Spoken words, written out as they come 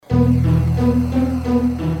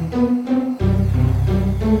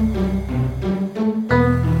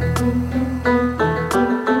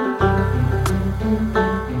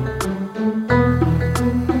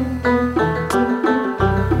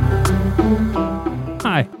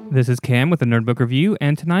Hi, this is Cam with the Nerdbook Review,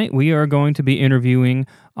 and tonight we are going to be interviewing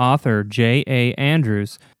author J.A.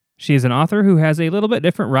 Andrews. She is an author who has a little bit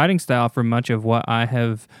different writing style from much of what I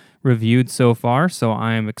have reviewed so far, so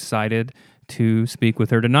I am excited to speak with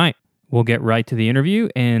her tonight. We'll get right to the interview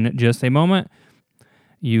in just a moment.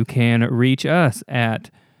 You can reach us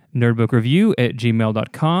at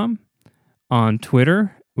nerdbookreview@gmail.com, on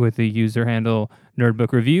Twitter with the user handle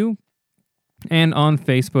nerdbookreview, and on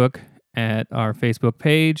Facebook at our Facebook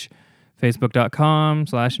page,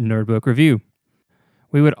 facebook.com/nerdbookreview.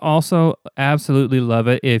 We would also absolutely love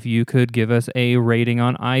it if you could give us a rating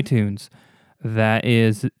on iTunes. That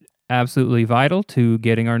is absolutely vital to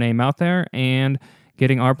getting our name out there and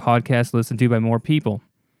getting our podcast listened to by more people.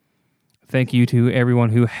 Thank you to everyone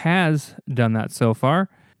who has done that so far.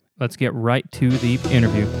 Let's get right to the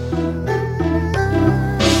interview.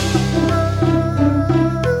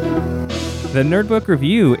 The Nerdbook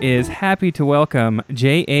Review is happy to welcome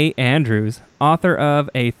J.A. Andrews, author of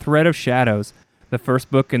A Thread of Shadows, the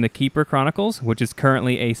first book in the Keeper Chronicles, which is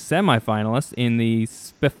currently a semi-finalist in the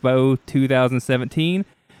SPIFBO 2017,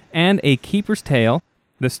 and A Keeper's Tale,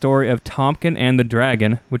 the story of Tompkin and the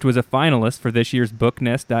Dragon, which was a finalist for this year's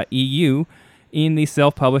BookNest.eu in the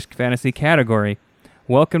self-published fantasy category.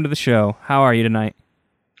 Welcome to the show. How are you tonight?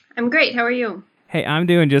 I'm great. How are you? Hey, I'm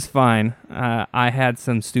doing just fine. I had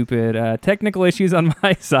some stupid technical issues on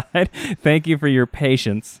my side. Thank you for your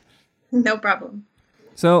patience. No problem.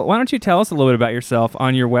 So why don't you tell us a little bit about yourself?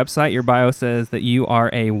 On your website, your bio says that you are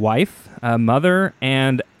a wife, a mother,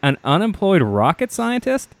 and an unemployed rocket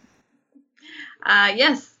scientist?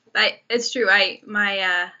 Yes, it's true.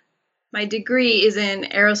 My degree is in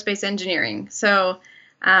aerospace engineering, so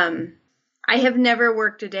I have never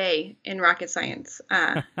worked a day in rocket science.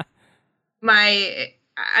 I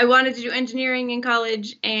wanted to do engineering in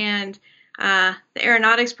college, and the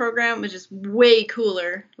aeronautics program was just way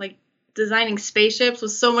cooler. Like, designing spaceships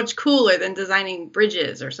was so much cooler than designing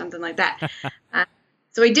bridges or something like that.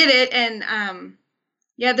 So I did it, and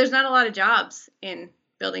there's not a lot of jobs in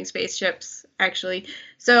building spaceships, actually.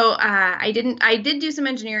 So I did do some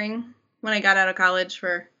engineering when I got out of college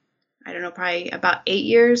for, I don't know, probably about 8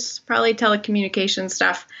 years, probably telecommunications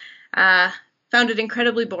stuff. Found it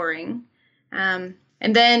incredibly boring.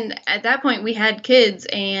 And then at that point we had kids,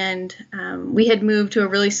 and we had moved to a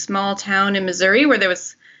really small town in Missouri where there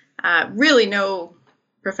was really no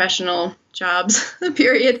professional jobs,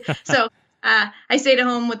 period. So I stayed at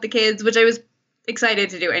home with the kids, which I was excited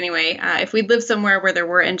to do anyway. If we'd lived somewhere where there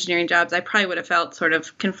were engineering jobs, I probably would have felt sort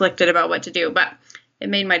of conflicted about what to do, but it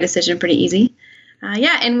made my decision pretty easy.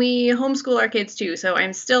 And we homeschool our kids too, so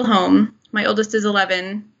I'm still home. My oldest is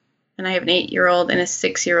 11, and I have an 8-year-old and a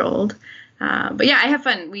 6-year-old. But I have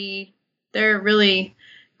fun. They're really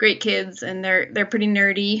great kids, and they're pretty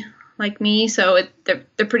nerdy like me, so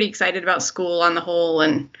they're pretty excited about school on the whole,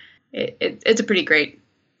 and it's a pretty great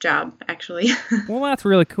job, actually. Well, that's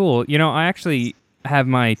really cool. You know, I actually have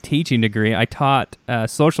my teaching degree. I taught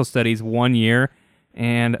social studies 1 year,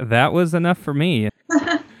 and that was enough for me.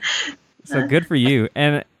 So good for you.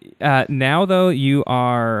 And now, though, you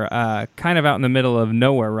are kind of out in the middle of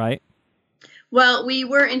nowhere, right? Well, we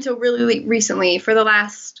were until really recently. For the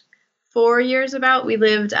last 4 years we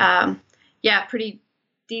lived, pretty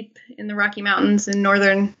deep in the Rocky Mountains in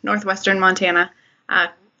northwestern Montana,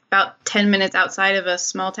 about 10 minutes outside of a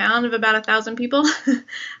small town of about 1,000 people. Oh,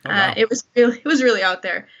 wow. It was really out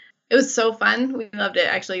there. It was so fun. We loved it,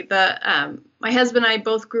 actually. My husband and I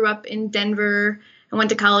both grew up in Denver and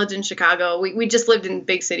went to college in Chicago. We just lived in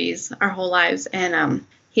big cities our whole lives, and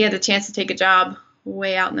he had a chance to take a job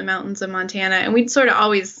way out in the mountains of Montana, and we'd sort of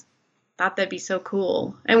always thought that'd be so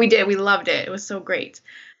cool, and we did. We loved it. It was so great.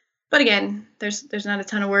 But again, there's not a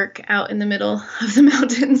ton of work out in the middle of the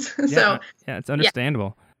mountains. Yeah, it's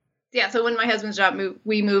understandable. Yeah, so when my husband's job moved,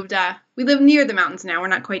 we live near the mountains now. We're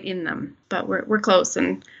not quite in them, but we're close,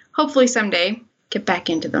 and hopefully someday get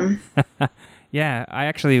back into them. Yeah, I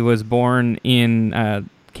actually was born in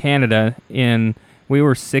Canada. We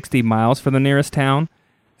were 60 miles from the nearest town.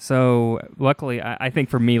 So luckily, I think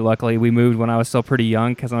for me, we moved when I was still pretty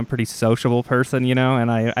young, because I'm a pretty sociable person, you know, and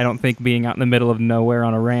I don't think being out in the middle of nowhere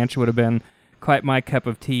on a ranch would have been quite my cup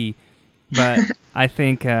of tea. But I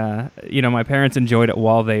think, my parents enjoyed it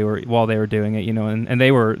while they were doing it, you know, and they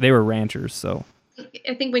were ranchers. So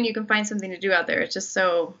I think when you can find something to do out there, it's just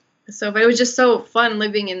but it was just so fun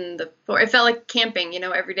living in the forest. It felt like camping, you know,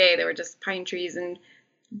 every day there were just pine trees and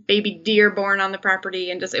baby deer born on the property,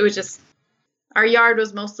 and our yard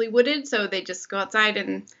was mostly wooded, so they just go outside,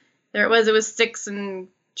 and there it was sticks and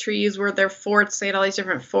trees were their forts. They had all these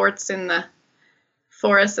different forts in the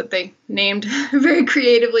forests that they named very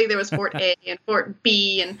creatively. There was Fort A and Fort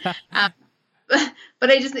B, and but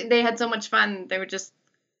they had so much fun. They were just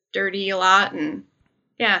dirty a lot, and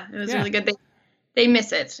yeah, it was really good. They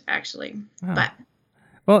miss it actually, but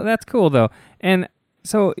well, that's cool though. And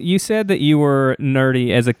so you said that you were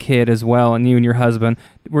nerdy as a kid as well, and you and your husband.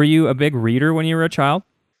 Were you a big reader when you were a child?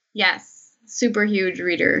 Yes, super huge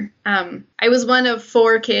reader. I was one of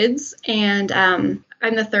 4 kids, and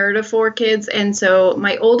I'm the third of 4 kids, and so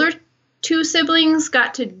my older 2 siblings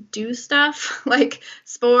got to do stuff like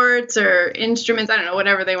sports or instruments, I don't know,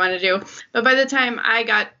 whatever they want to do. But by the time I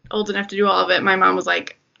got old enough to do all of it, my mom was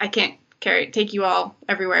like, I can't take you all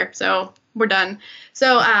everywhere, so we're done.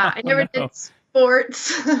 So I never did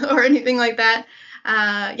sports or anything like that.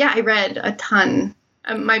 I read a ton.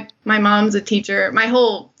 My mom's a teacher. My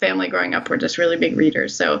whole family growing up were just really big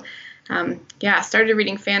readers. So I started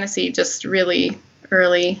reading fantasy just really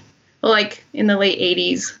early, well, like in the late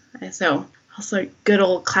 80s. So also good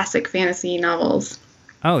old classic fantasy novels.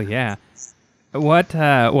 Oh yeah.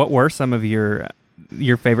 What were some of your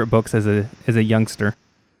favorite books as a youngster?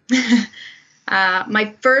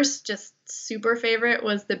 My first just super favorite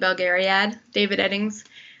was the Belgariad, David Eddings.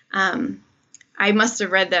 I must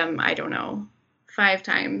have read them, I don't know, 5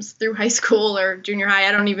 times through high school or junior high.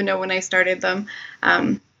 I don't even know when I started them,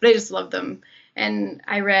 but I just loved them. And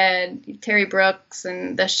I read Terry Brooks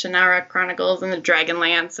and the Shannara Chronicles and the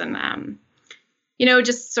Dragonlance, and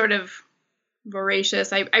just sort of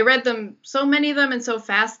voracious. I read them, so many of them, and so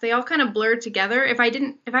fast they all kind of blurred together. If I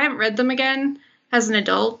haven't read them again as an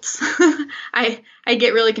adult, I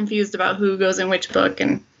get really confused about who goes in which book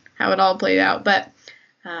and how it all played out. But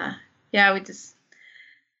we just,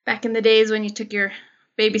 back in the days when you took your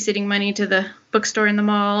babysitting money to the bookstore in the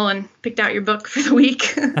mall and picked out your book for the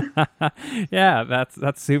week. Yeah,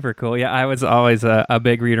 that's super cool. Yeah, I was always a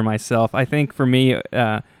big reader myself. I think for me,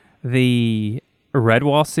 the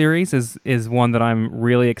Redwall series is one that I'm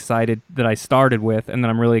really excited that I started with, and that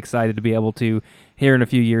I'm really excited to be able to here in a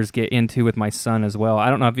few years get into with my son as well.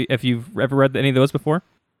 I don't know if you've ever read any of those before.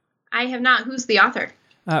 I have not. Who's the author?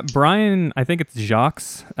 Brian, I think it's Jacques.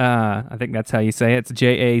 I think that's how you say it. It's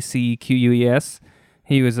Jacques.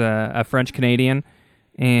 He was a French Canadian,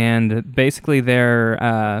 and basically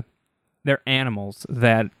they're animals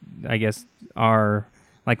that I guess are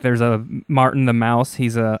like, there's a Martin the mouse.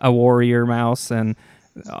 He's a warrior mouse, and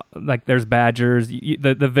like there's badgers.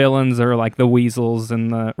 The villains are like the weasels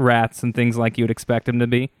and the rats and things like you would expect them to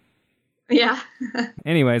be. Yeah.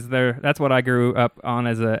 Anyways, that's what I grew up on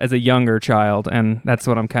as a younger child, and that's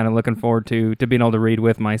what I'm kind of looking forward to being able to read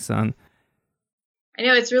with my son. I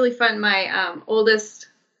know, it's really fun. My oldest,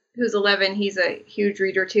 who's 11, he's a huge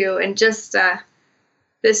reader too. And just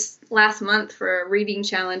this last month for a reading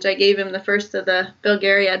challenge, I gave him the first of the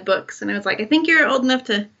Belgariad books. And I was like, I think you're old enough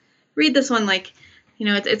to read this one. Like,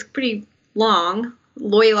 it's pretty long,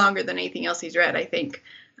 way longer than anything else he's read, I think.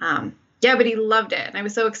 But he loved it. And I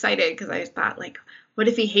was so excited because I thought, like, what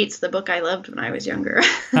if he hates the book I loved when I was younger?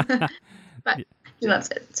 But he loves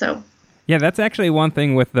it, so... Yeah, that's actually one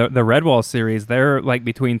thing with the Redwall series. They're like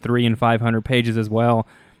between 300 and 500 pages as well.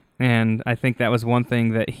 And I think that was one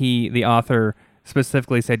thing that the author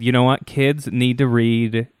specifically said, you know what, kids need to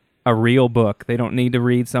read a real book. They don't need to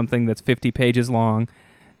read something that's 50 pages long.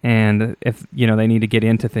 And if, they need to get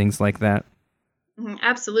into things like that.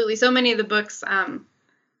 Absolutely. So many of the books,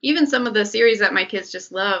 even some of the series that my kids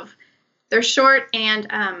just love, they're short,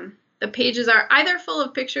 and the pages are either full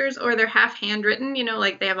of pictures or they're half handwritten,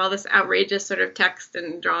 like they have all this outrageous sort of text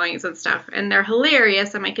and drawings and stuff, and they're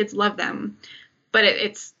hilarious, and my kids love them. But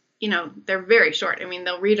it's, they're very short. I mean,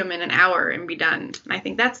 they'll read them in an hour and be done. And I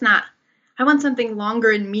think that's not, I want something longer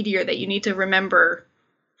and meatier that you need to remember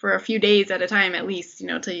for a few days at a time at least,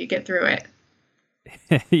 till you get through it.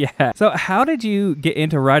 Yeah. So how did you get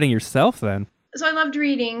into writing yourself then? So I loved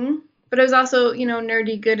reading, but I was also,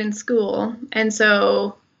 nerdy good in school. And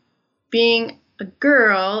so being a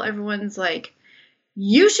girl, everyone's like,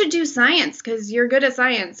 you should do science because you're good at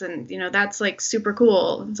science. And, that's like super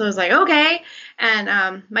cool. And so I was like, okay.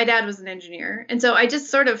 And my dad was an engineer. And so I just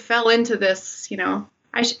sort of fell into this,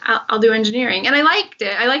 I'll do engineering. And I liked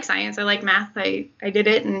it. I like science. I like math. I did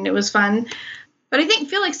it and it was fun. But I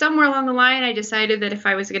feel like somewhere along the line, I decided that if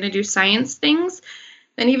I was going to do science things,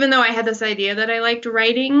 then even though I had this idea that I liked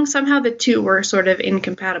writing, somehow the two were sort of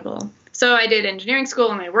incompatible. So I did engineering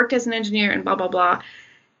school and I worked as an engineer and blah, blah, blah.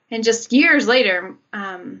 And just years later,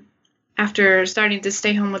 after starting to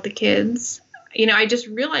stay home with the kids, I just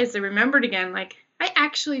realized, I remembered again, like, I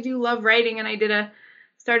actually do love writing. And I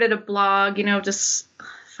started a blog, just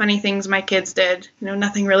funny things my kids did,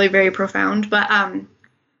 nothing really very profound. But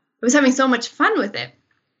was having so much fun with it.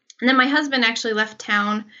 And then my husband actually left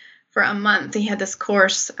town for a month. He had this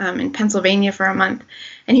course in Pennsylvania for a month,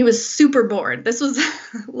 and he was super bored. This was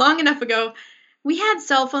long enough ago. We had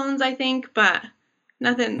cell phones, I think, but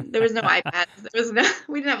nothing. There was no iPads.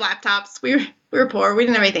 We didn't have laptops. We were poor. We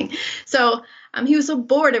didn't have anything. So he was so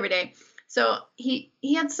bored every day. So he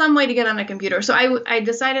had some way to get on a computer. So I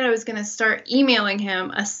decided I was going to start emailing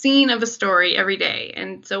him a scene of a story every day.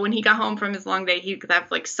 And so when he got home from his long day, he could have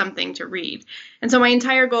like something to read. And so my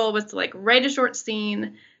entire goal was to like write a short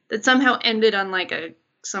scene that somehow ended on like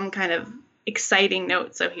some kind of exciting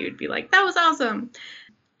note. So he would be like, that was awesome.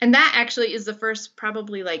 And that actually is the first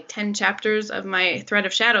probably like 10 chapters of my Thread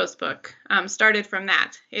of Shadows book. Started from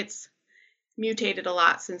that. It's mutated a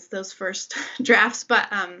lot since those first drafts. But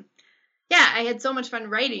yeah, I had so much fun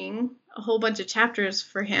writing a whole bunch of chapters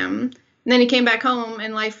for him. And then he came back home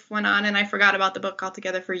and life went on and I forgot about the book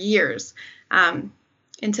altogether for years.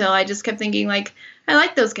 Until I just kept thinking like, I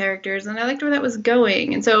liked those characters and I liked where that was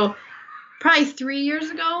going. And so probably 3 or 4 years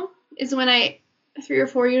ago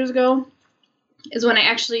is when I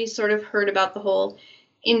actually sort of heard about the whole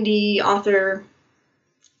indie author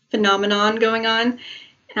phenomenon going on.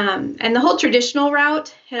 And the whole traditional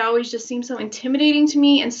route had always just seemed so intimidating to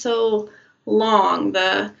me and so long,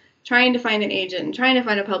 the trying to find an agent and trying to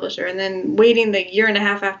find a publisher and then waiting the 1.5 years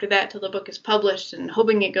after that till the book is published and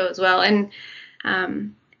hoping it goes well. And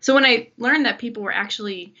so when I learned that people were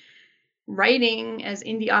actually writing as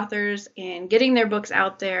indie authors and getting their books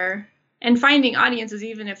out there and finding audiences,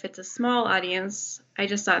 even if it's a small audience, I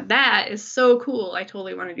just thought that is so cool. I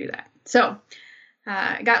totally want to do that. So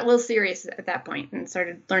I got a little serious at that point and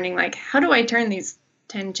started learning, like, how do I turn these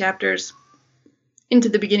 10 chapters into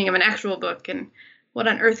the beginning of an actual book, and what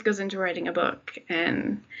on earth goes into writing a book,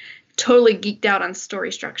 and totally geeked out on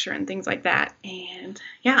story structure and things like that. And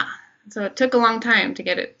yeah, so it took a long time to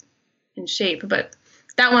get it in shape, but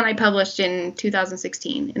that one I published in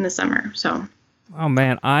 2016 in the summer. So, oh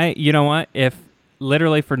man, you know what? If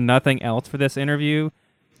literally for nothing else for this interview,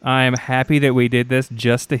 I am happy that we did this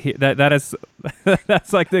just to hear that. That is,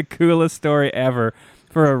 that's like the coolest story ever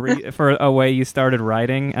for a way you started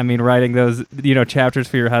writing. I mean, writing those, chapters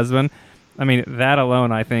for your husband. I mean, that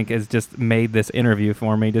alone, I think, has just made this interview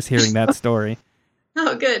for me, just hearing that story.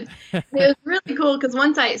 Oh, good. It was really cool because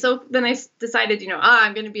then I decided,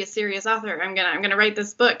 I'm going to be a serious author. I'm going to write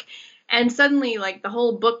this book. And suddenly, like, the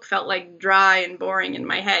whole book felt like dry and boring in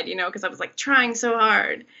my head, because I was like trying so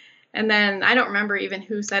hard. And then I don't remember even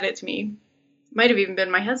who said it to me. Might have even been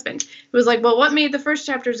my husband. It was like, well, what made the first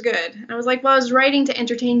chapters good? And I was like, well, I was writing to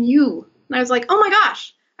entertain you. And I was like, oh my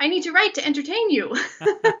gosh, I need to write to entertain you.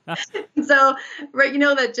 So, right,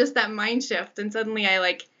 that mind shift. And suddenly I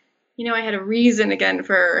I had a reason again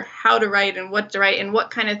for how to write and what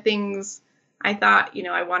kind of things I thought,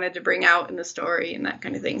 I wanted to bring out in the story and that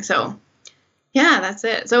kind of thing. So yeah, that's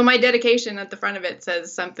it. So my dedication at the front of it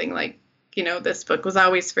says something like, this book was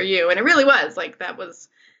always for you. And it really was. Like, that was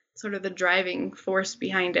sort of the driving force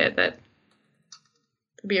behind it, that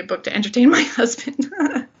to be a book to entertain my husband.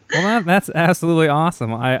 Well, that's absolutely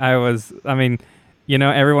awesome.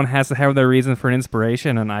 Everyone has to have their reason for an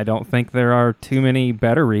inspiration, and I don't think there are too many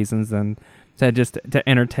better reasons than to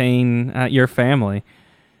entertain your family.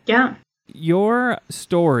 Yeah. Your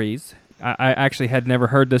stories, I actually had never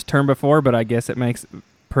heard this term before, but I guess it makes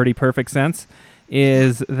pretty perfect sense,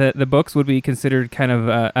 is that the books would be considered kind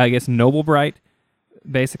of, noble bright,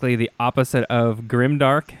 basically the opposite of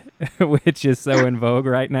grimdark, which is so in vogue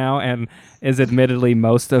right now and is admittedly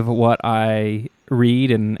most of what I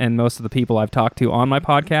read and most of the people I've talked to on my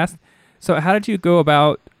podcast. So how did you go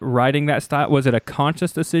about writing that style? Was it a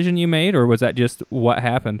conscious decision you made, or was that just what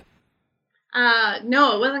happened?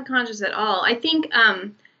 No, it wasn't conscious at all. I think,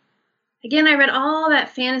 again, I read all that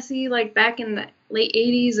fantasy like back in the late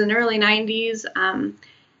 80s and early 90s,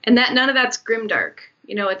 and that none of that's grimdark.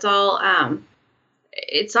 It's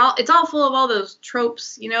all full of all those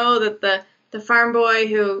tropes. That the farm boy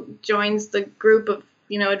who joins the group of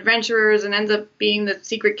adventurers and ends up being the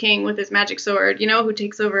secret king with his magic sword. Who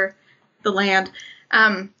takes over the land.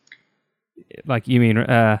 Like, you mean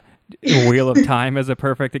Wheel of Time is a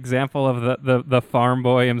perfect example of the farm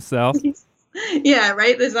boy himself. Yeah,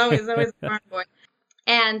 right. There's always a farm boy,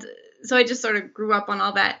 and so I just sort of grew up on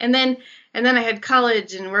all that, and then I had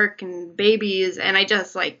college and work and babies, and I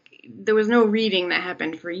just there was no reading that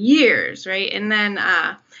happened for years, right? And then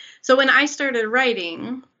so when I started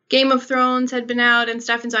writing, Game of Thrones had been out and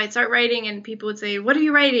stuff, and so I'd start writing, and people would say, "What are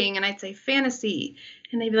you writing?" And I'd say fantasy,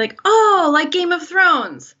 and they'd be like, "Oh, like Game of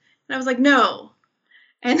Thrones," and I was like, "No."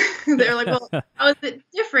 And they're like, well, how is it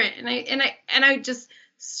different? And I just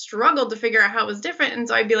struggled to figure out how it was different. And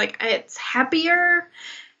so I'd be like, it's happier.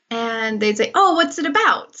 And they'd say, oh, what's it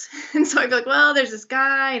about? And so I'd be like, well, there's this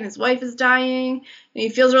guy and his wife is dying. And he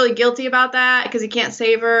feels really guilty about that because he can't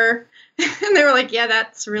save her. And they were like, yeah,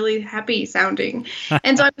 that's really happy sounding.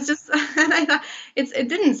 And so I was just, and I thought it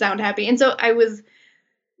didn't sound happy. And so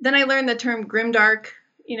then I learned the term grimdark,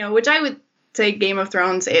 which I would say Game of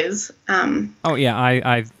Thrones is. Oh yeah,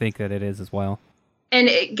 I think that it is as well. And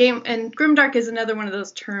grimdark is another one of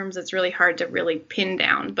those terms that's really hard to really pin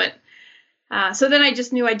down. But so then I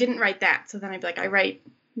just knew I didn't write that. So then I'd be like, I write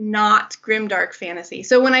not grimdark fantasy.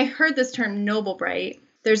 So when I heard this term Noble Bright,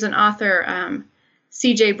 there's an author,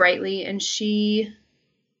 C.J. Brightly, and she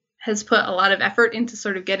has put a lot of effort into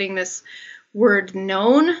sort of getting this word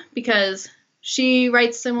known because she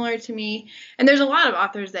writes similar to me. And there's a lot of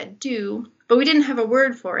authors that do, but we didn't have a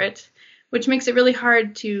word for it, which makes it really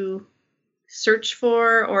hard to search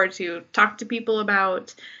for or to talk to people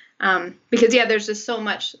about. Because, yeah, there's just so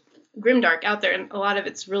much grimdark out there, and a lot of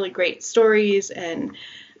it's really great stories, and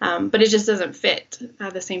but it just doesn't fit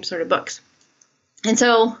the same sort of books. And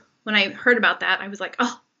so when I heard about that, I was like,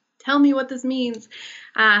 oh, tell me what this means.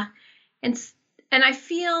 And I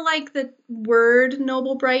feel like the word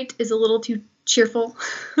Noble Bright is a little too cheerful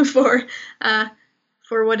for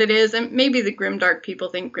what it is. And maybe the grimdark people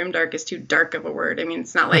think grimdark is too dark of a word. I mean,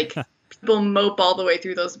 it's not like people mope all the way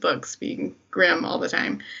through those books being grim all the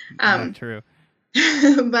time. Not true.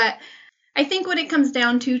 But I think what it comes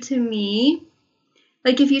down to me,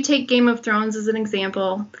 like if you take Game of Thrones as an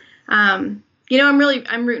example, I'm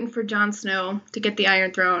rooting for Jon Snow to get the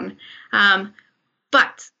Iron Throne.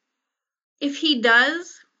 But if he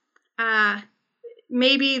does,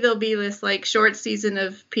 maybe there'll be this like short season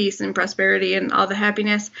of peace and prosperity and all the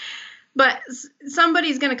happiness. But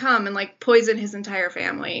somebody's going to come and like poison his entire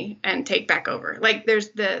family and take back over. Like there's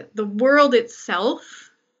the world itself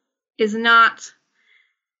is not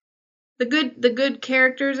the good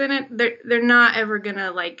characters in it. They're not ever going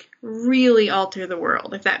to like really alter the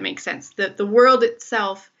world, if that makes sense. The world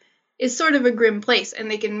itself is sort of a grim place, and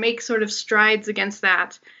they can make sort of strides against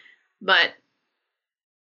that. But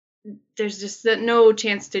there's just no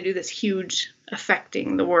chance to do this huge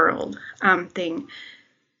affecting the world thing.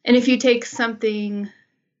 And if you take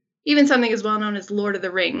even something as well known as Lord of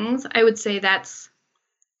the Rings, I would say that's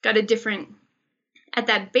got a different, at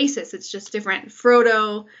that basis, it's just different.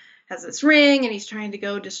 Frodo has this ring, and he's trying to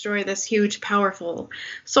go destroy this huge, powerful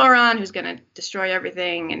Sauron who's going to destroy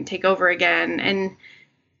everything and take over again. And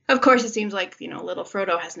of course, it seems like, little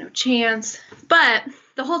Frodo has no chance. But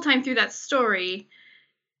the whole time through that story,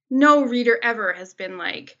 no reader ever has been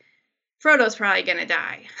like, Frodo's probably going to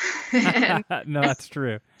die. And no, that's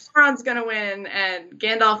true. Sauron's going to win, and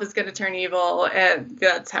Gandalf is going to turn evil, and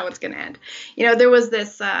that's how it's going to end. There was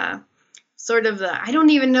this sort of I don't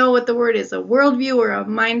even know what the word is, a worldview or a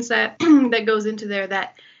mindset that goes into there,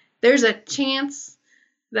 that there's a chance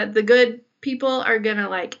that the good people are going to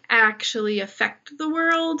like actually affect the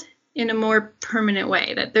world in a more permanent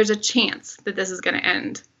way, that there's a chance that this is going to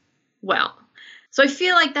end well. So I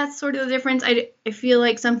feel like that's sort of the difference. I feel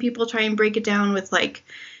like some people try and break it down with like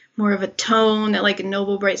more of a tone, that like a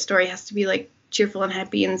Noble Bright story has to be like cheerful and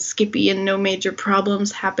happy and skippy and no major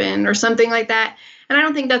problems happen or something like that. And I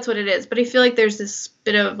don't think that's what it is. But I feel like there's this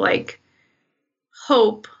bit of like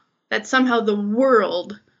hope that somehow the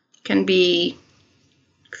world can be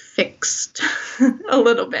fixed a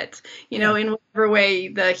little bit, in whatever way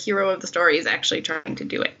the hero of the story is actually trying to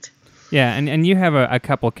do it. Yeah, and you have a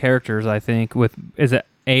couple characters, I think, is it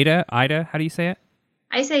Ada? Ida? How do you say it?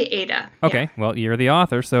 I say Ada. Okay, yeah. Well, you're the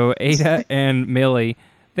author, so Ada and Millie,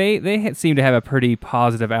 they seem to have a pretty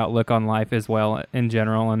positive outlook on life as well in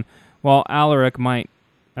general. And while Alaric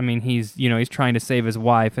he's trying to save his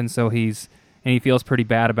wife, and so he feels pretty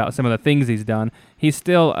bad about some of the things he's done. He's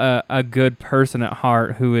still a good person at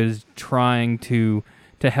heart who is trying to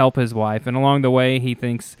help his wife, and along the way he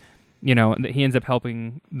thinks, that he ends up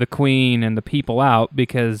helping the queen and the people out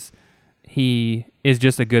because he is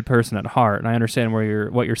just a good person at heart. And I understand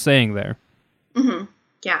what you're saying there. Mm-hmm.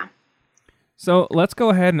 Yeah. So let's go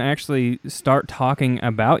ahead and actually start talking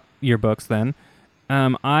about your books then.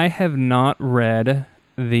 I have not read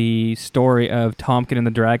the story of Tomkin and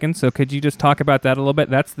the Dragon, so could you just talk about that a little bit?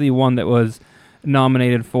 That's the one that was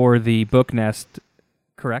nominated for the Book Nest,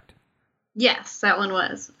 correct? Yes, that one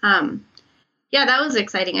was. Yeah, that was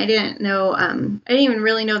exciting. I didn't know, I didn't even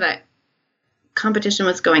really know that competition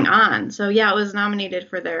was going on. So yeah, it was nominated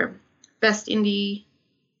for their Best Indie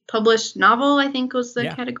Published Novel, I think was the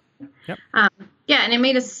category. Yep. Yeah, and it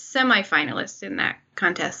made a semi-finalist in that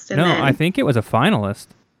contest. And I think it was a finalist.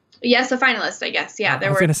 Yes, a finalist, I guess. Yeah, I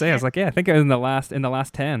was gonna say, I was like, yeah, I think it was in the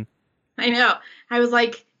last 10. I know. I was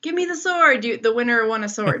like, give me the sword. The winner won a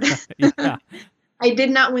sword. Yeah, I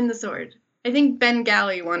did not win the sword. I think Ben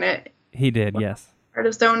Galley won it. he did. Yes. Heart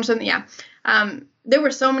of Stone or something. Yeah. There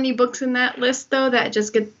were so many books in that list, though, that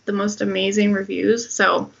just get the most amazing reviews.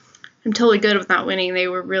 So I'm totally good with not winning. They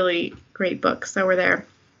were really great books that were there.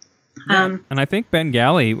 Yeah. And I think Ben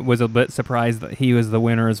Galley was a bit surprised that he was the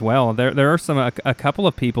winner as well. There are a couple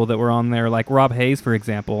of people that were on there, like Rob Hayes, for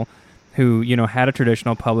example, who had a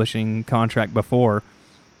traditional publishing contract before,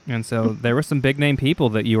 and so there were some big name people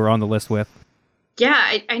that you were on the list with.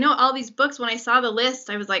 Yeah, I know all these books. When I saw the list,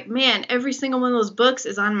 I was like, man, every single one of those books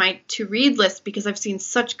is on my to-read list because I've seen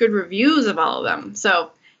such good reviews of all of them.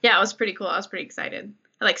 So yeah, it was pretty cool. I was pretty excited.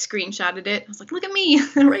 I screenshotted it. I was like, look at me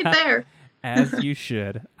right there. As you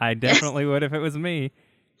should. I definitely would if it was me.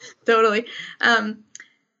 Totally.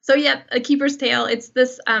 So yeah, A Keeper's Tale. It's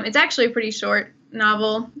actually a pretty short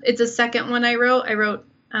novel. It's a second one I wrote. I wrote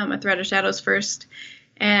A Thread of Shadows first.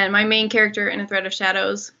 And my main character in A Thread of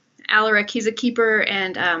Shadows, Alaric, he's a keeper,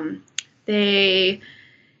 and it's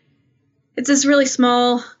this really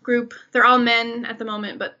small group. They're all men at the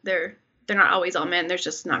moment, but they're not always all men. There's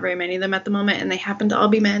just not very many of them at the moment, and they happen to all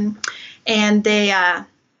be men. And they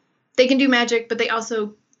can do magic, but they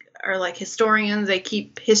also are like historians. They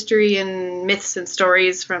keep history and myths and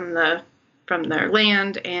stories from their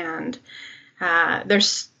land, and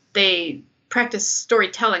they practice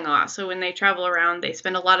storytelling a lot. So when they travel around, they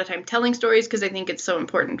spend a lot of time telling stories because they think it's so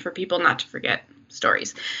important for people not to forget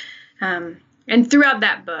stories. And throughout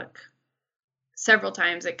that book, several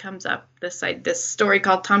times it comes up this story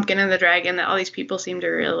called Tompkin and the Dragon that all these people seem to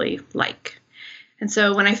really like. And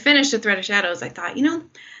so when I finished A Thread of Shadows, I thought,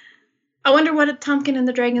 I wonder what a Tompkin and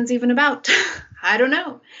the Dragon's even about. I don't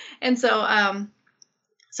know. And so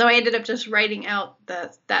so I ended up just writing out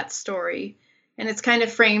that story. And it's kind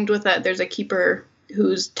of framed with there's a keeper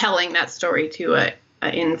who's telling that story to a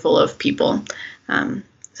inn full of people.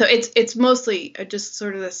 So it's mostly just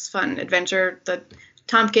sort of this fun adventure. The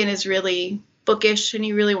Tompkin is really bookish and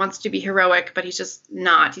he really wants to be heroic, but he's just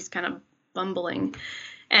not. He's kind of bumbling.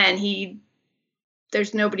 And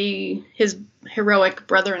there's nobody, his heroic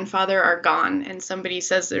brother and father are gone, and somebody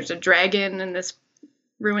says there's a dragon in this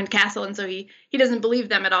ruined castle, and so he doesn't believe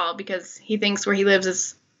them at all because he thinks where he lives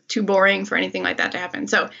is too boring for anything like that to happen.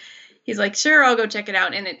 So he's like, sure, I'll go check it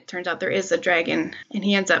out, and it turns out there is a dragon, and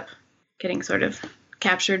he ends up getting sort of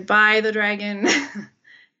captured by the dragon.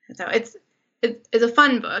 So it's a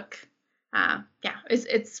fun book.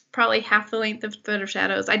 It's probably half the length of Thread of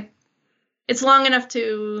Shadows. It's long enough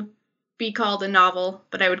to be called a novel,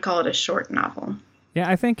 but I would call it a short novel. Yeah,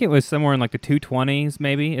 I think it was somewhere in like the 220s,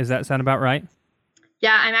 maybe. Does that sound about right?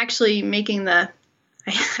 Yeah, I'm actually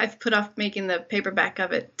I've put off making the paperback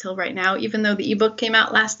of it till right now, even though the ebook came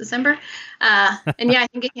out last December. And yeah, I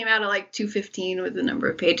think it came out at like 215 with the number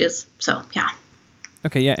of pages. So yeah.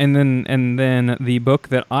 Okay, yeah, and then the book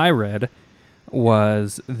that I read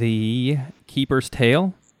was The Keeper's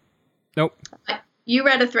Tale. Nope. You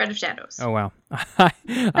read A Thread of Shadows. Oh wow,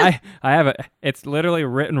 I have it. It's literally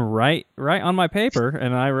written right on my paper,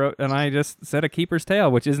 and I just said A Keeper's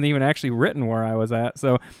Tale, which isn't even actually written where I was at.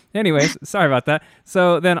 So, anyways, sorry about that.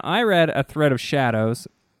 So then I read A Thread of Shadows,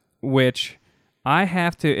 which I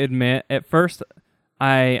have to admit, at first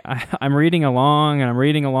I'm reading along,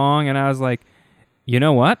 and I was like, you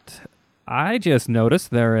know what? I just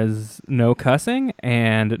noticed there is no cussing,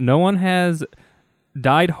 and no one has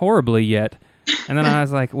died horribly yet. And then I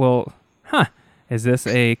was like, well, is this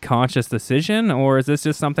a conscious decision, or is this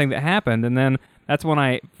just something that happened? And then that's when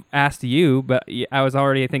I asked you, but I was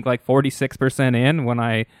already, I think, like 46% in when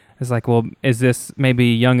I was like, well, is this maybe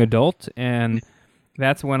young adult? And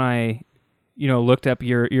that's when I, looked up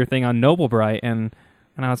your thing on Noble Bright, and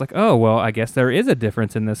I was like, oh, well, I guess there is a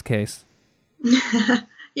difference in this case.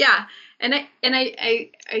 Yeah, and I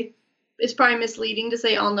it's probably misleading to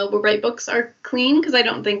say all Noble Bright books are clean, because I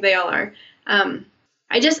don't think they all are.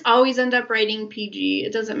 I just always end up writing PG.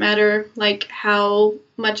 It doesn't matter like how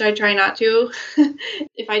much I try not to.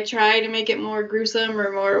 If I try to make it more gruesome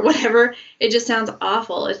or more whatever, it just sounds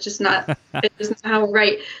awful. It's just not how I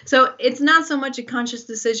write. So it's not so much a conscious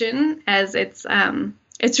decision as it's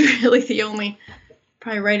really the only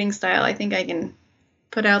probably writing style I think I can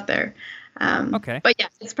put out there. Okay. But yeah,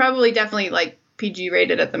 it's probably definitely like PG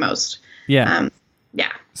rated at the most. Yeah.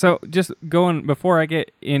 Yeah. So just going, before I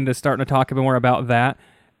get into starting to talk a bit more about that,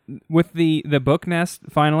 with the Book Nest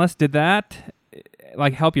finalist, did that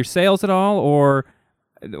like help your sales at all, or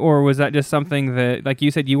was that just something that, like you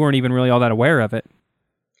said, you weren't even really all that aware of it?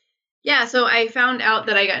 Yeah, so I found out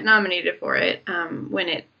that I got nominated for it when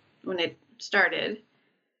it when it started.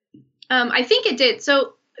 I think it did.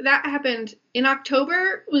 So that happened in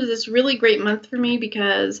October. Was this really great month for me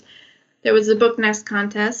because there was a Book Nest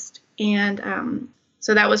contest, and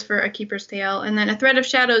so that was for A Keeper's Tale. And then A Thread of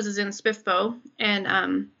Shadows is in SPIFFBO,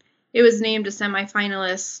 and it was named a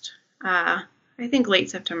semifinalist, I think late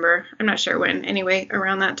September. I'm not sure when. Anyway,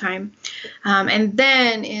 around that time. And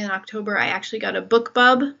then in October, I actually got a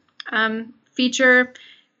BookBub feature,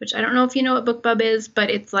 which I don't know if you know what BookBub is, but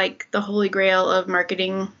it's like the holy grail of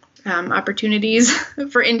marketing opportunities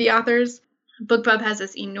for indie authors. BookBub has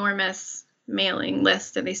this enormous mailing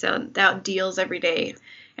list, and they send out deals every day.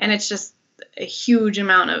 And it's just a huge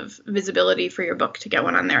amount of visibility for your book to get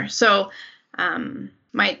one on there. So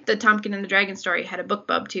the Tompkin and the Dragon story had a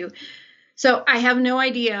BookBub too. So I have no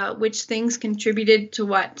idea which things contributed to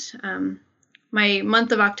what. My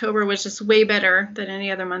month of October was just way better than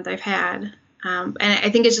any other month I've had. And I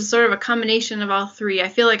think it's just sort of a combination of all three. I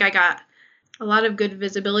feel like I got a lot of good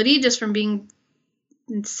visibility just from being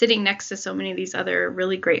sitting next to so many of these other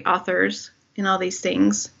really great authors in all these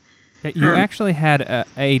things. You actually had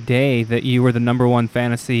a day that you were the #1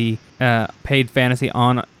 fantasy, paid fantasy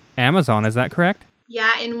on Amazon. Is that correct?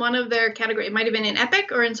 Yeah, in one of their categories. It might have been in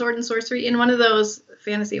Epic or in Sword and Sorcery, in one of those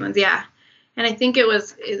fantasy ones, yeah. And I think it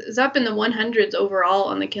was up in the 100s overall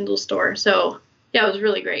on the Kindle store. So, yeah, it was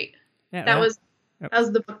really great. Yeah, that was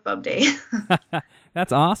the BookBub day.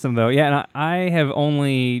 That's awesome, though. Yeah, and I have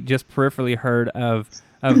only just peripherally heard of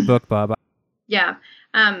BookBub. Yeah.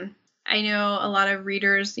 I know a lot of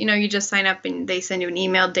readers, you just sign up and they send you an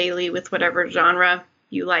email daily with whatever genre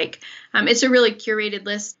you like. It's a really curated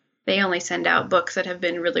list. They only send out books that have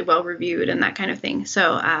been really well reviewed and that kind of thing. So,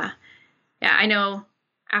 yeah, I know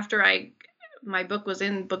after my book was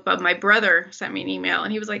in BookBub, my brother sent me an email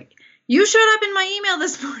and he was like, "You showed up in my email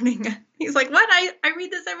this morning." He's like, "What? I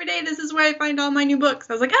read this every day. This is where I find all my new books."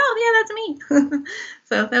 I was like, "Oh, yeah, that's me."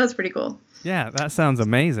 So that was pretty cool. Yeah, that sounds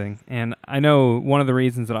amazing. And I know one of the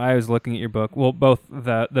reasons that I was looking at your book, well, both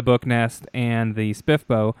the Book Nest and the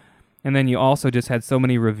SPIFFBO, and then you also just had so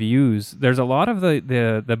many reviews. There's a lot of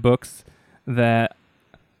the books that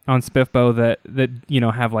on SPIFFBO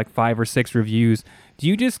that have like 5 or 6 reviews. Do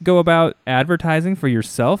you just go about advertising for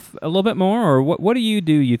yourself a little bit more, or what do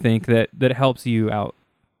you think that helps you out?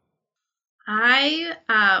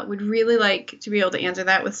 I would really like to be able to answer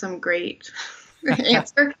that with some great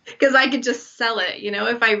answer, because I could just sell it,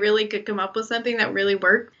 if I really could come up with something that really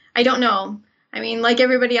worked. I don't know. I mean, like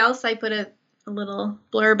everybody else, I put a little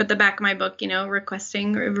blurb at the back of my book,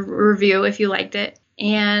 requesting a review if you liked it.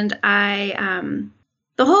 And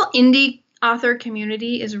the whole indie author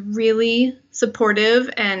community is really supportive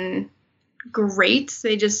and great.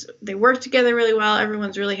 They work together really well.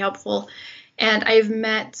 Everyone's really helpful. And I've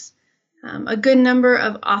met a good number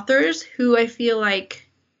of authors who I feel like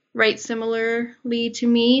write similarly to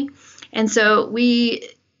me. And so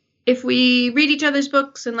if we read each other's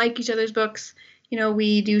books and like each other's books,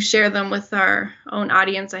 we do share them with our own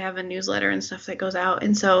audience. I have a newsletter and stuff that goes out.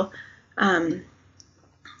 And so I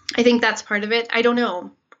think that's part of it. I don't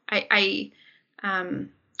know. I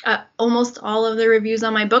almost all of the reviews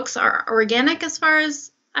on my books are organic as far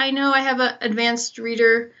as I know. I have an advanced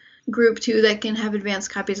reader group too that can have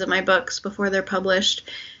advanced copies of my books before they're published,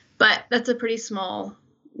 but that's a pretty small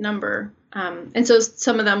number. And so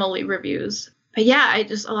some of them will leave reviews. But yeah,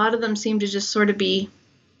 a lot of them seem to just sort of be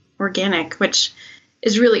organic, which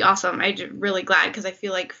is really awesome. I'm really glad, because I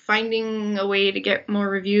feel like finding a way to get more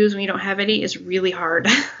reviews when you don't have any is really hard.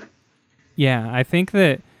 Yeah, I think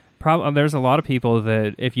that there's a lot of people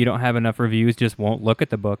that if you don't have enough reviews just won't look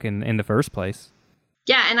at the book in the first place.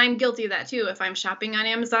 Yeah, and I'm guilty of that too. If I'm shopping on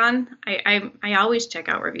Amazon, I always check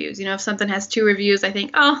out reviews. If something has 2 reviews, I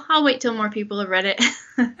think, oh, I'll wait till more people have read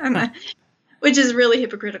it. Which is really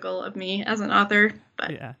hypocritical of me as an author.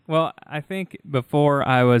 But yeah, well, I think before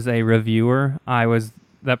I was a reviewer, I was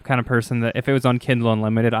that kind of person that if it was on Kindle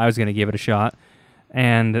Unlimited, I was going to give it a shot.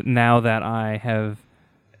 And now that I have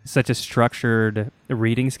such a structured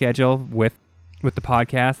reading schedule with the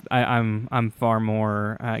podcast, I'm far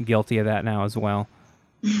more guilty of that now as well.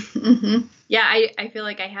 Mm-hmm. Yeah, I feel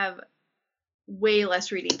like I have way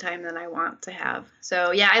less reading time than I want to have.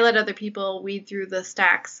 So yeah, I let other people weed through the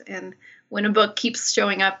stacks, and when a book keeps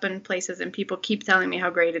showing up in places and people keep telling me how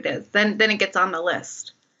great it is, then it gets on the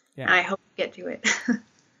list. Yeah. And I hope to get to it.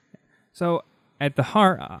 So at the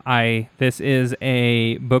heart, this is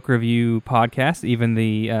a book review podcast, even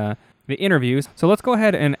the interviews. So let's go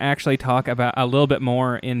ahead and actually talk about a little bit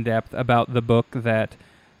more in depth about the book that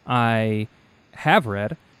I have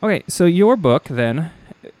read. Okay, so your book then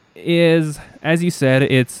is, as you said,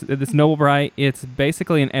 it's Noble Bright. It's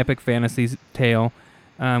basically an epic fantasy tale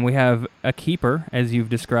We have a keeper, as you've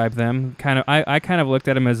described them. I kind of looked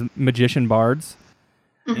at them as magician bards.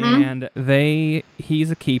 Mm-hmm. And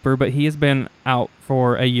he's a keeper, but he has been out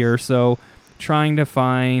for a year or so trying to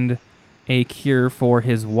find a cure for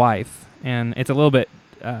his wife. And it's a little bit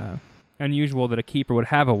unusual that a keeper would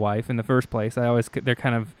have a wife in the first place. They're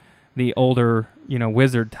kind of the older,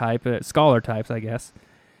 wizard type, scholar types, I guess.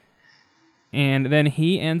 And then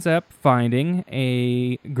he ends up finding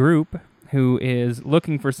a group who is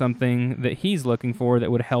looking for something that he's looking for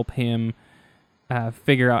that would help him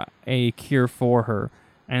figure out a cure for her.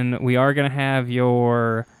 And we are going to have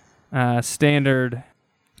your standard,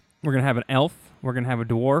 we're going to have an elf, we're going to have a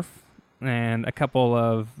dwarf, and a couple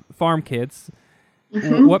of farm kids.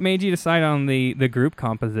 Mm-hmm. What made you decide on the group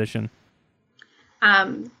composition?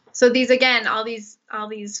 So these, again, all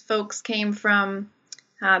these folks came from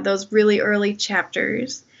those really early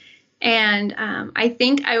chapters. And I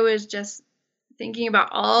think I was just thinking about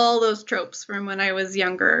all those tropes from when I was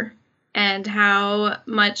younger and how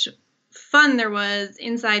much fun there was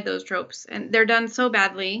inside those tropes. And they're done so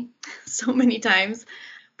badly, so many times.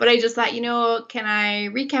 But I just thought, can I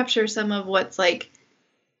recapture some of what's like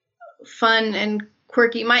fun and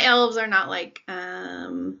quirky? My elves are not like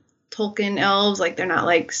Tolkien elves. Like, they're not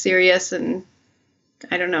like serious and,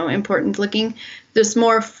 I don't know, important looking. Just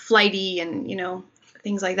more flighty and,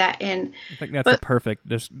 things like that. And I think that's a perfect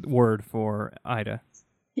word for Ida.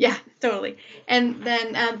 Yeah, totally. And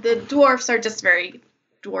then the dwarfs are just very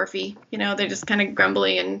dwarfy. They're just kind of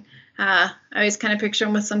grumbly, and I always kind of picture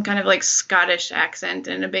them with some kind of like Scottish accent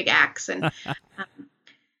and a big axe. And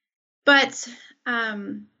but I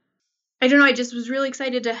don't know. I just was really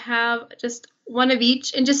excited to have just one of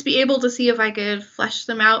each and just be able to see if I could flesh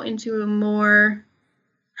them out into a more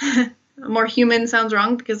human, sounds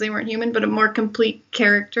wrong because they weren't human, but a more complete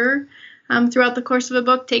character throughout the course of a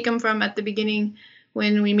book. Take them from at the beginning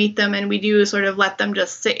when we meet them, and we do sort of let them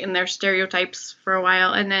just sit in their stereotypes for a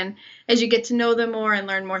while. And then as you get to know them more and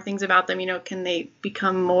learn more things about them, can they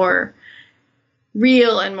become more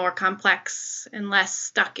real and more complex and less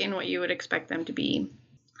stuck in what you would expect them to be.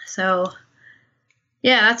 So,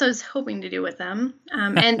 yeah, that's what I was hoping to do with them.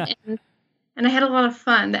 And I had a lot of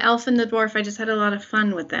fun. The elf and the dwarf, I just had a lot of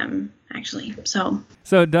fun with them, actually. So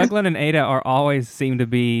Douglin and Ada seem to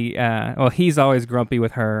be, he's always grumpy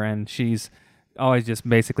with her, and she's always just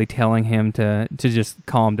basically telling him to just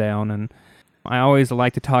calm down. And I always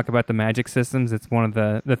like to talk about the magic systems. It's one of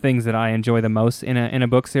the things that I enjoy the most in a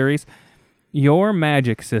book series. Your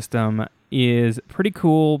magic system is pretty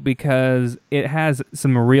cool because it has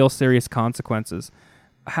some real serious consequences.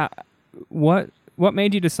 What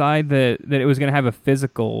made you decide that it was going to have a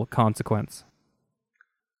physical consequence?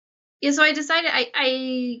 Yeah, so I decided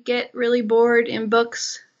I get really bored in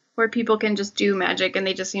books where people can just do magic and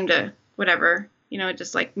they just seem to whatever,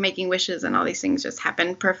 just like making wishes and all these things just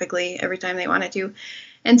happen perfectly every time they wanted to.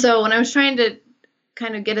 And so when I was trying to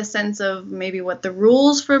kind of get a sense of maybe what the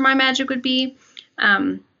rules for my magic would be,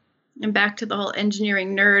 and back to the whole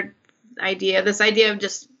engineering nerd idea, this idea of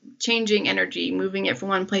just changing energy, moving it from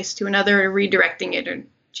one place to another, or redirecting it or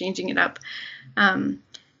changing it up. And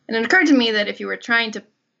it occurred to me that if you were trying to,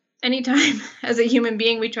 anytime as a human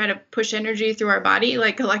being, we try to push energy through our body,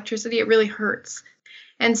 like electricity, it really hurts.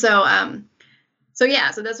 And so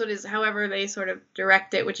that's what is, however they sort of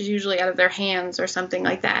direct it, which is usually out of their hands or something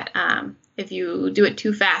like that. If you do it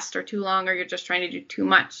too fast or too long, or you're just trying to do too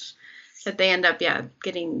much, that they end up,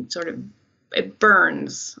 getting sort of, it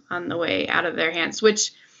burns on the way out of their hands,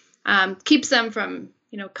 which keeps them from,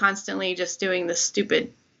 constantly just doing the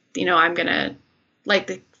stupid, I'm going to light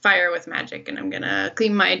the fire with magic and I'm going to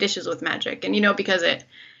clean my dishes with magic. And, because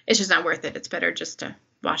it's just not worth it. It's better just to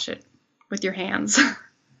wash it with your hands.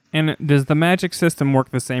 And does the magic system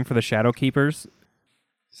work the same for the Shadow Keepers?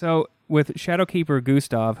 So with Shadowkeeper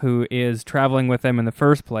Gustav, who is traveling with them in the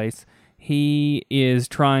first place, he is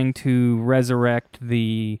trying to resurrect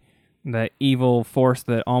the evil force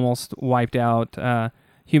that almost wiped out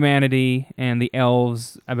humanity and the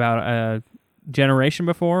elves about a generation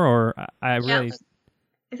before, or I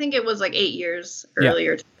think it was like 8 years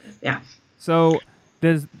earlier. Yeah. So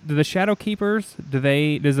do the Shadow Keepers, does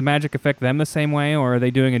the magic affect them the same way, or are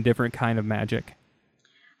they doing a different kind of magic?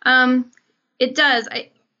 It does.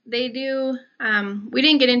 They do. We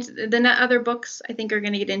didn't get into the other books. I think are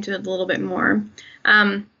going to get into it a little bit more.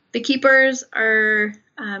 The Keepers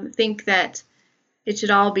think that it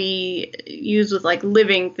should all be used with like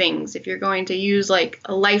living things. If you're going to use like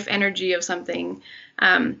a life energy of something,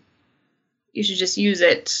 you should just use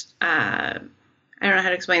it. I don't know how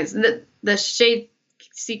to explain this. The Shade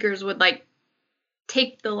Seekers would like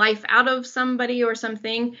take the life out of somebody or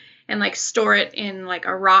something and like store it in like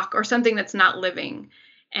a rock or something that's not living.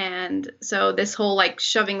 And so this whole like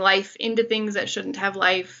shoving life into things that shouldn't have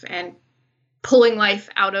life and pulling life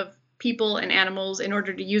out of people and animals in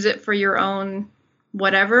order to use it for your own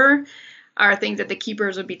whatever are things that the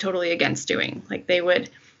keepers would be totally against doing. Like they would,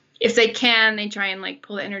 if they can, they try and like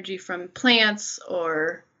pull the energy from plants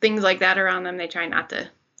or things like that around them. They try not to.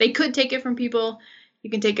 They could take it from people. You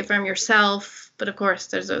can take it from yourself. But of course,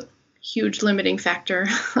 there's a huge limiting factor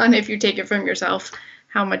on if you take it from yourself,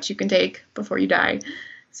 how much you can take before you die.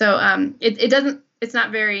 So it's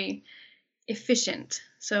not very efficient.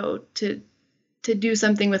 So to do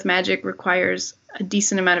something with magic requires a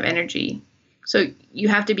decent amount of energy. So you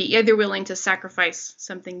have to be either willing to sacrifice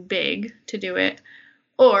something big to do it,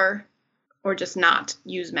 or just not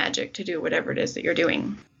use magic to do whatever it is that you're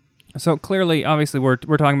doing. So clearly, obviously, we're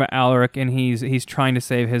talking about Alaric, and he's trying to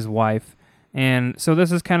save his wife, and so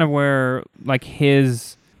this is kind of where like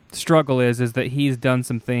his struggle is that he's done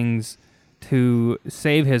some things to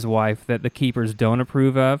save his wife that the keepers don't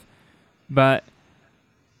approve of, but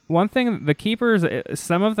one thing, the keepers,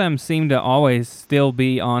 some of them seem to always still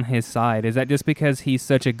be on his side. Is that just because he's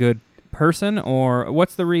such a good person, or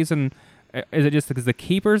what's the reason? Is it just because the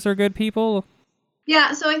keepers are good people?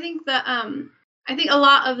 Yeah, so I think a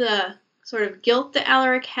lot of the sort of guilt that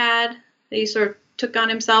Alaric had, that he sort of took on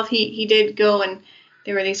himself, he did go, and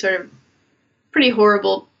there were these sort of pretty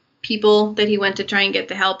horrible people that he went to try and get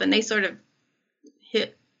the help, and they sort of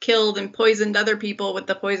killed and poisoned other people with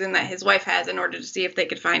the poison that his wife has in order to see if they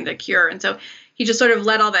could find a cure. And so he just sort of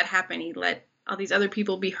let all that happen. He let all these other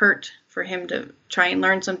people be hurt for him to try and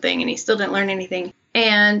learn something, and he still didn't learn anything.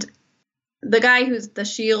 And the guy who's the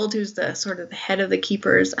shield, who's the sort of the head of the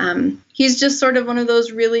keepers, he's just sort of one of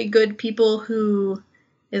those really good people who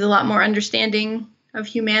is a lot more understanding of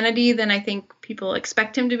humanity than I think people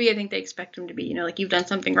expect him to be. I think they expect him to be, like you've done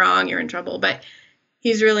something wrong, you're in trouble. But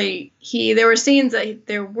he's really, there were scenes that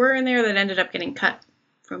there were in there that ended up getting cut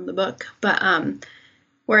from the book, but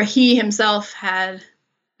where he himself had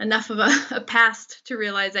enough of a past to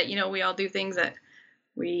realize that, we all do things that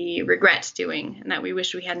we regret doing and that we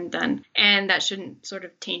wish we hadn't done. And that shouldn't sort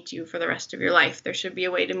of taint you for the rest of your life. There should be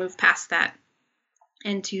a way to move past that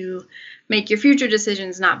and to make your future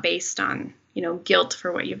decisions not based on, guilt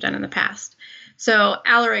for what you've done in the past. So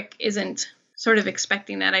Alaric isn't sort of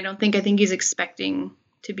expecting that. I think he's expecting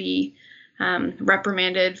to be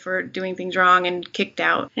reprimanded for doing things wrong and kicked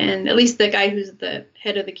out. And at least the guy who's the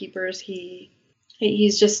head of the keepers,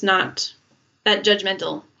 he's just not that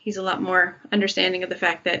judgmental. He's a lot more understanding of the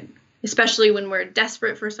fact that, especially when we're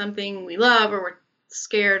desperate for something we love or we're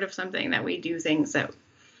scared of something, that we do things that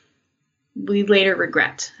we later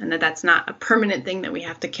regret, and that's not a permanent thing that we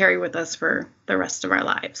have to carry with us for the rest of our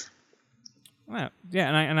lives. Well, yeah,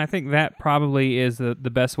 and I think that probably is the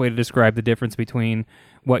best way to describe the difference between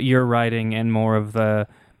what you're writing and more of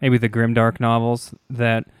maybe the grimdark novels,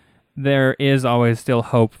 that there is always still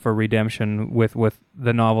hope for redemption with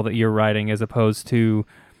the novel that you're writing, as opposed to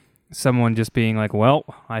someone just being like, well,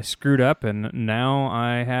 I screwed up and now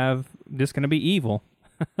I have just going to be evil.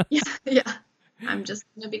 Yeah. I'm just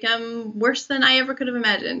going to become worse than I ever could have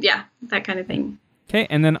imagined. Yeah, that kind of thing. Okay,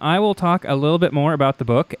 and then I will talk a little bit more about the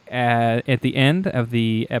book at the end of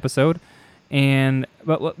the episode.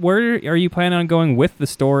 But where are you planning on going with the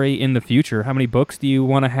story in the future? How many books do you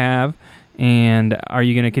want to have? And are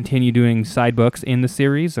you going to continue doing side books in the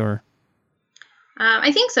series, or?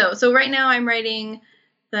 I think so. So right now I'm writing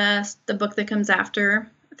the book that comes after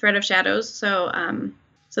Thread of Shadows.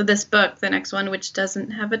 So this book, the next one, which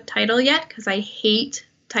doesn't have a title yet, because I hate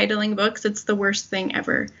titling books. It's the worst thing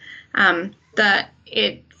ever.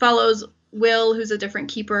 It follows Will, who's a different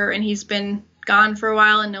keeper, and he's been gone for a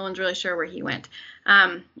while, and no one's really sure where he went.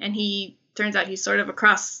 And he turns out he's sort of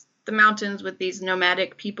across the mountains with these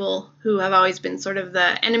nomadic people who have always been sort of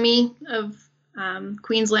the enemy of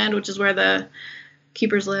Queensland, which is where the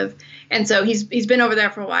keepers live. And so he's been over there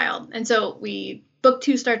for a while. And so book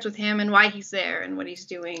 2 starts with him and why he's there and what he's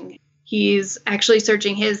doing. He's actually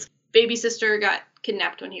searching. His baby sister got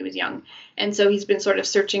kidnapped when he was young. And so he's been sort of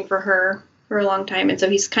searching for her for a long time. And so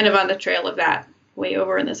he's kind of on the trail of that way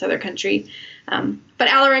over in this other country. But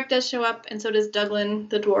Alaric does show up, and so does Douglin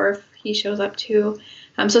the dwarf. He shows up too.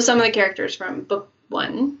 So some of the characters from book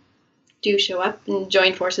 1 do show up and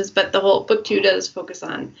join forces, but the whole book 2 does focus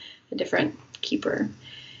on a different keeper.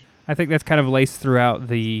 I think that's kind of laced throughout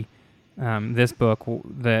this book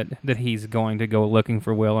that he's going to go looking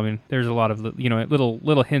for Will. I mean, there's a lot of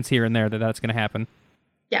little hints here and there that that's going to happen.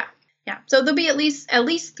 Yeah. So there'll be at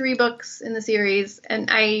least 3 books in the series, and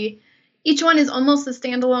I each one is almost a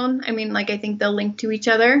standalone. I mean, like, I think they'll link to each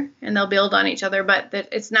other and they'll build on each other, but that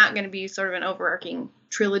it's not going to be sort of an overarching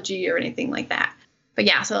trilogy or anything like that. But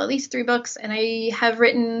yeah, so at least 3 books. And I have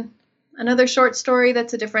written another short story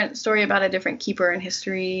that's a different story about a different keeper in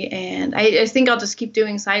history. And I think I'll just keep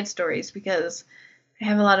doing side stories because I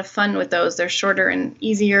have a lot of fun with those. They're shorter and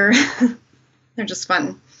easier. They're just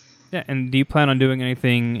fun. Yeah, and do you plan on doing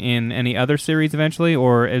anything in any other series eventually,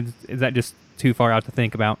 or is that just too far out to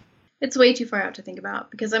think about? It's way too far out to think about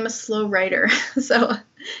because I'm a slow writer. So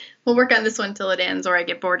we'll work on this one till it ends or I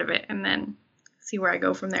get bored of it and then see where I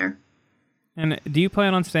go from there. And do you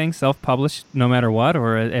plan on staying self-published no matter what,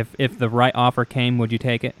 or if the right offer came, would you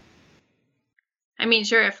take it? I mean,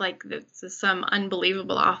 sure, if like some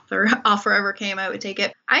unbelievable offer ever came, I would take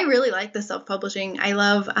it. I really like the self-publishing. I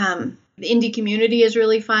love the indie community is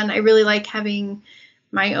really fun. I really like having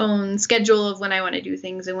my own schedule of when I want to do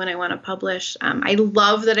things and when I want to publish. I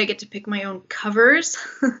love that I get to pick my own covers.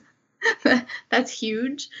 That's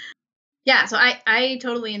huge. Yeah, so I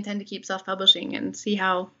totally intend to keep self-publishing and see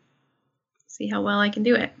how well I can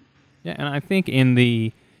do it. Yeah, and I think in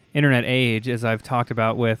the internet age, as I've talked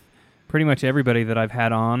about with pretty much everybody that I've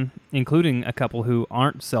had on, including a couple who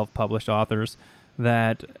aren't self-published authors,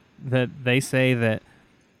 that they say that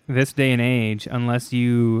this day and age, unless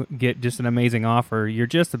you get just an amazing offer, you're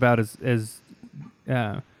just about as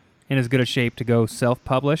in as good a shape to go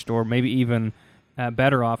self-published, or maybe even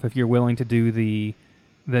better off if you're willing to do the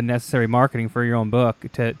necessary marketing for your own book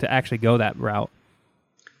to actually go that route.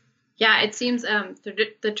 Yeah, it seems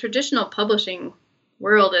the traditional publishing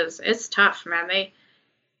world it's tough, man.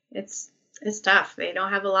 It's tough. They don't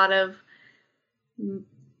have a lot of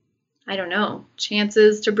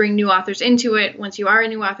chances to bring new authors into it. Once you are a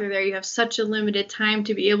new author there, you have such a limited time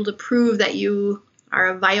to be able to prove that you are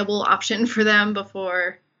a viable option for them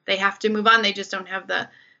before they have to move on. They just don't have the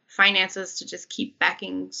finances to just keep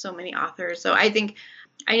backing so many authors. So I think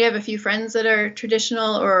I have a few friends that are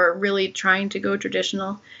traditional or really trying to go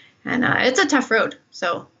traditional, and it's a tough road.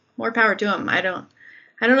 So more power to them. I don't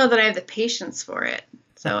know that I have the patience for it.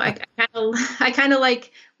 So I kind of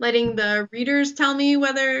like letting the readers tell me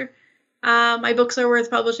whether my books are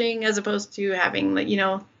worth publishing, as opposed to having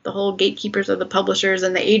the whole gatekeepers of the publishers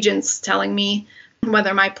and the agents telling me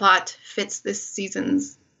whether my plot fits this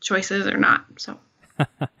season's choices or not. So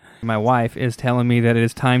my wife is telling me that it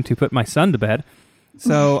is time to put my son to bed.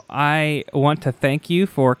 So I want to thank you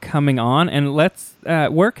for coming on, and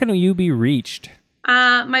where can you be reached?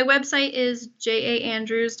 My website is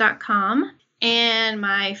jaandrews.com. And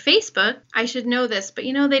my Facebook, I should know this, but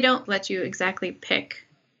they don't let you exactly pick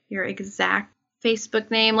your exact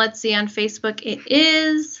Facebook name. Let's see, on Facebook it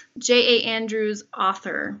is J.A. Andrews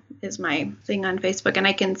Author is my thing on Facebook, and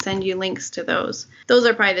I can send you links to those. Those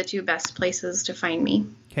are probably the 2 best places to find me.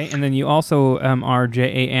 Okay, and then you also are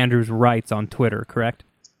J.A. Andrews Writes on Twitter, correct?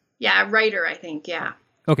 Yeah, writer, I think, yeah.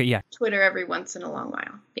 Okay, yeah. Twitter every once in a long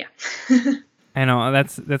while, yeah. I know,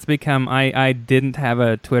 that's become, I didn't have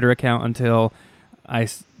a Twitter account until I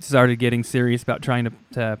started getting serious about trying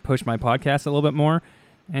to push my podcast a little bit more,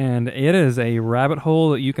 and it is a rabbit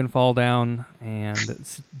hole that you can fall down and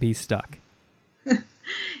be stuck.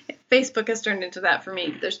 Facebook has turned into that for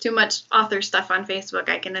me. There's too much author stuff on Facebook.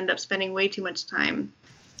 I can end up spending way too much time.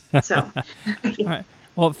 So. All right.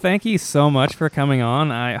 Well, thank you so much for coming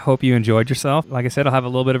on. I hope you enjoyed yourself. Like I said, I'll have a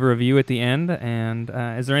little bit of a review at the end. And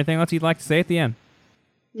is there anything else you'd like to say at the end?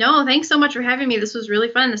 No, thanks so much for having me. This was really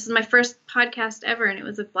fun. This is my first podcast ever, and it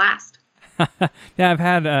was a blast. Yeah, I've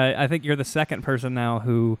had, I think you're the second person now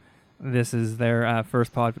who this is their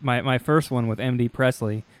first pod. My first one with MD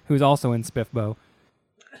Presley, who's also in Spiffbo.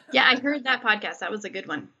 Yeah, I heard that podcast. That was a good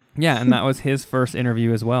one. Yeah, and that was his first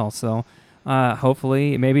interview as well. So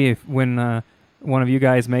hopefully, maybe when one of you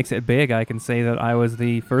guys makes it big, I can say that I was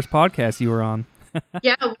the first podcast you were on.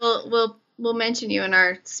 Yeah, we'll mention you in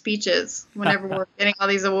our speeches whenever we're getting all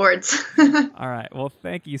these awards. All right. Well,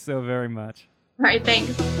 thank you so very much. All right,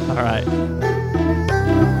 thanks. All right.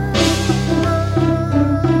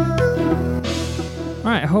 All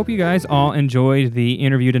right, I hope you guys all enjoyed the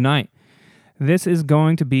interview tonight. This is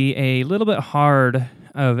going to be a little bit hard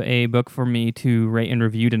of a book for me to rate and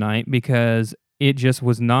review tonight because it just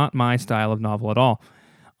was not my style of novel at all.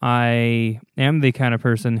 I am the kind of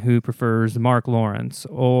person who prefers Mark Lawrence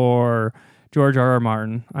or George R.R.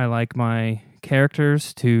 Martin. I like my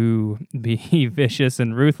characters to be vicious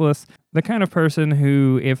and ruthless. The kind of person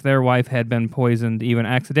who, if their wife had been poisoned even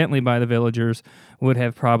accidentally by the villagers, would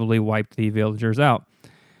have probably wiped the villagers out.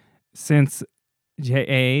 Since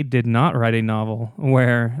J.A. did not write a novel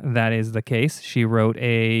where that is the case. She wrote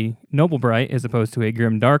a noble bright as opposed to a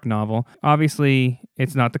grim dark novel. Obviously,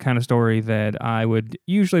 it's not the kind of story that I would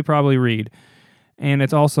usually probably read. And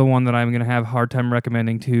it's also one that I'm going to have a hard time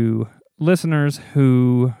recommending to listeners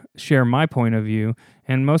who share my point of view.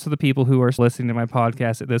 And most of the people who are listening to my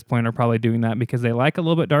podcast at this point are probably doing that because they like a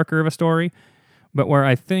little bit darker of a story. But where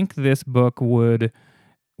I think this book would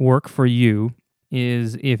work for you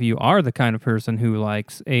is if you are the kind of person who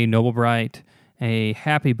likes a noble bright, a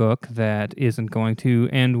happy book that isn't going to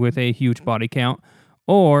end with a huge body count.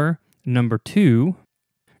 Or, number 2,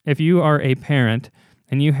 if you are a parent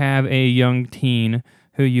and you have a young teen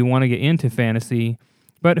who you want to get into fantasy,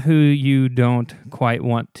 but who you don't quite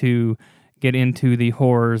want to get into the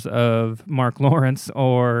horrors of Mark Lawrence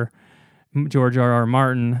or George R.R.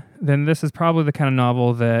 Martin, then this is probably the kind of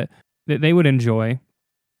novel that they would enjoy.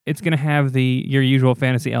 It's going to have your usual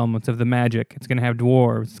fantasy elements of the magic. It's going to have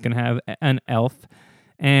dwarves. It's going to have an elf.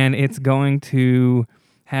 And it's going to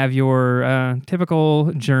have your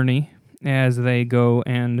typical journey as they go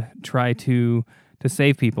and try to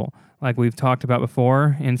save people. Like we've talked about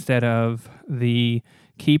before, instead of the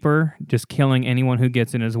keeper just killing anyone who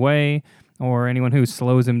gets in his way or anyone who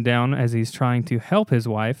slows him down as he's trying to help his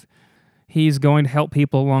wife, he's going to help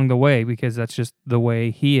people along the way because that's just the way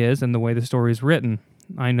he is and the way the story is written.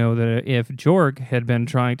 I know that if Jorg had been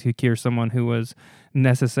trying to cure someone who was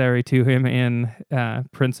necessary to him in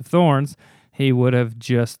Prince of Thorns, he would have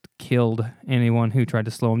just killed anyone who tried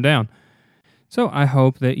to slow him down. So I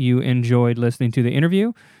hope that you enjoyed listening to the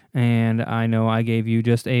interview, and I know I gave you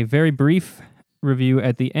just a very brief review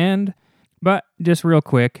at the end, but just real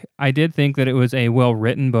quick, I did think that it was a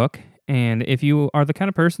well-written book, and if you are the kind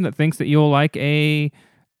of person that thinks that you'll like a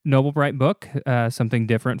noble bright book, something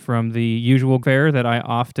different from the usual fare that I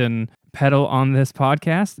often peddle on this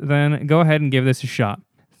podcast, then go ahead and give this a shot.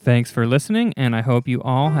 Thanks for listening, and I hope you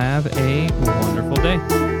all have a wonderful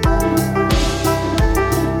day.